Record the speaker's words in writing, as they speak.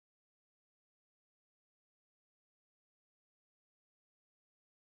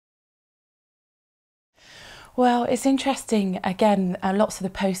Well, it's interesting, again, lots of the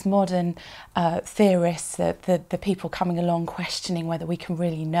postmodern theorists, the people coming along questioning whether we can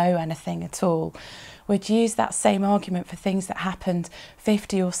really know anything at all, would use that same argument for things that happened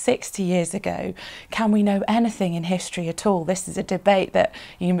 50 or 60 years ago. Can we know anything in history at all? This is a debate that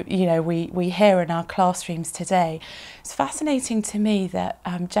we hear in our classrooms today. It's fascinating to me that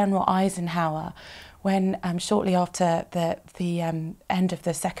General Eisenhower, when shortly after the end of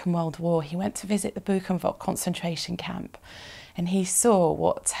the Second World War, he went to visit the Buchenwald concentration camp, and he saw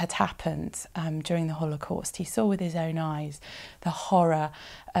what had happened during the Holocaust. He saw with his own eyes the horror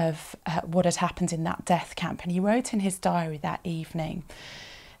of what had happened in that death camp, and he wrote in his diary that evening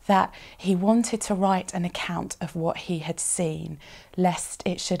that he wanted to write an account of what he had seen, lest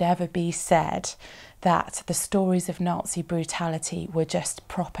it should ever be said that the stories of Nazi brutality were just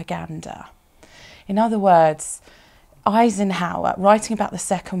propaganda. In other words, Eisenhower, writing about the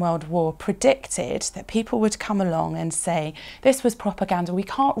Second World War, predicted that people would come along and say, this was propaganda, we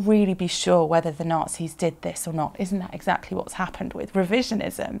can't really be sure whether the Nazis did this or not. Isn't that exactly what's happened with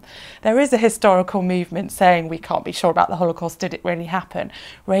revisionism? There is a historical movement saying we can't be sure about the Holocaust, did it really happen?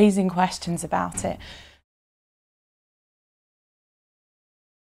 Raising questions about it.